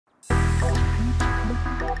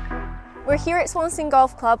We're here at Swanston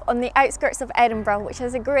Golf Club on the outskirts of Edinburgh, which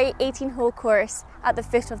has a great 18-hole course at the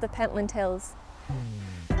foot of the Pentland Hills.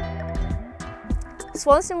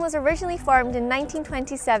 Swanston was originally formed in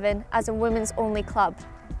 1927 as a women's only club.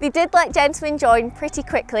 They did let gentlemen join pretty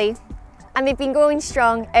quickly, and they've been going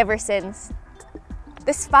strong ever since.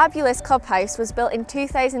 This fabulous clubhouse was built in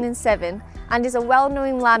 2007 and is a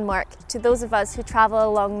well-known landmark to those of us who travel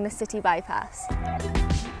along the city bypass.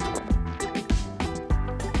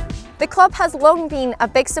 The club has long been a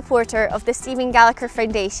big supporter of the Stephen Gallacher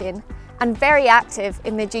Foundation and very active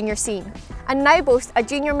in the junior scene, and now boasts a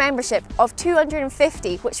junior membership of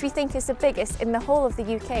 250, which we think is the biggest in the whole of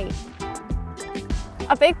the UK.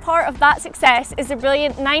 A big part of that success is the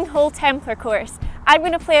brilliant 9-hole Templar course. I'm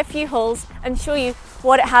going to play a few holes and show you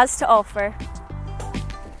what it has to offer.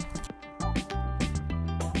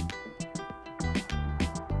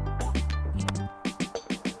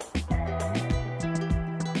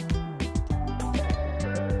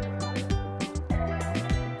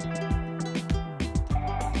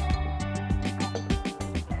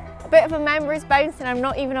 A bit of a member's bounce and I'm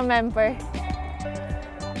not even a member.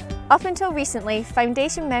 Up until recently,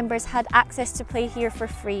 Foundation members had access to play here for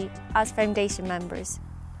free as Foundation members.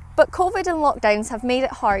 But COVID and lockdowns have made it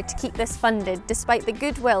hard to keep this funded despite the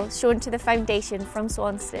goodwill shown to the Foundation from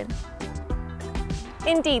Swanston.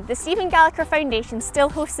 Indeed, the Stephen Gallacher Foundation still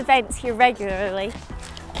hosts events here regularly,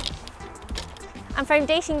 and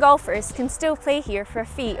Foundation golfers can still play here for a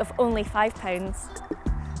fee of only £5.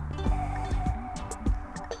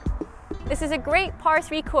 This is a great par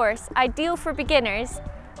 3 course, ideal for beginners,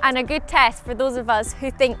 and a good test for those of us who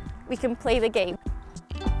think we can play the game.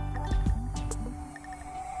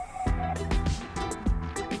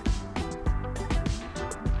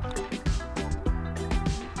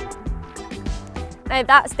 Now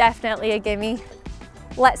that's definitely a gimme.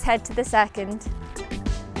 Let's head to the second.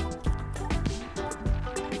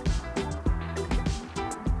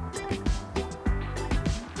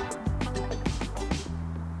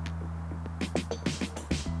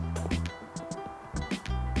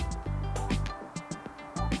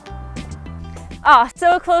 Ah,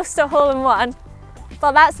 so close to a hole-in-one,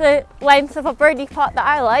 but that's the length of a birdie putt that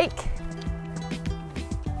I like.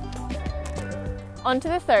 On to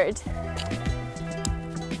the third.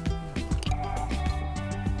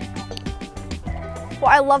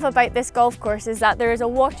 What I love about this golf course is that there is a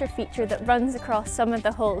water feature that runs across some of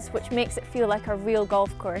the holes, which makes it feel like a real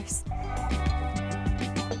golf course.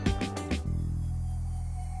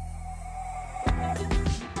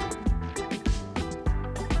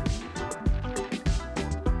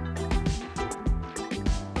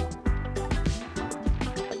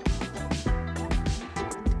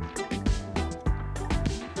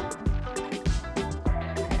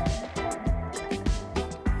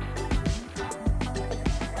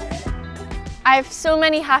 I have so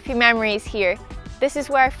many happy memories here. This is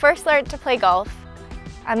where I first learned to play golf,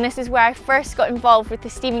 and this is where I first got involved with the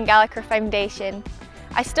Stephen Gallacher Foundation.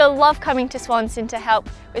 I still love coming to Swanston to help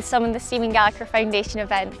with some of the Stephen Gallacher Foundation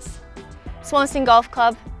events. Swanston Golf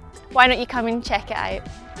Club, why don't you come and check it out?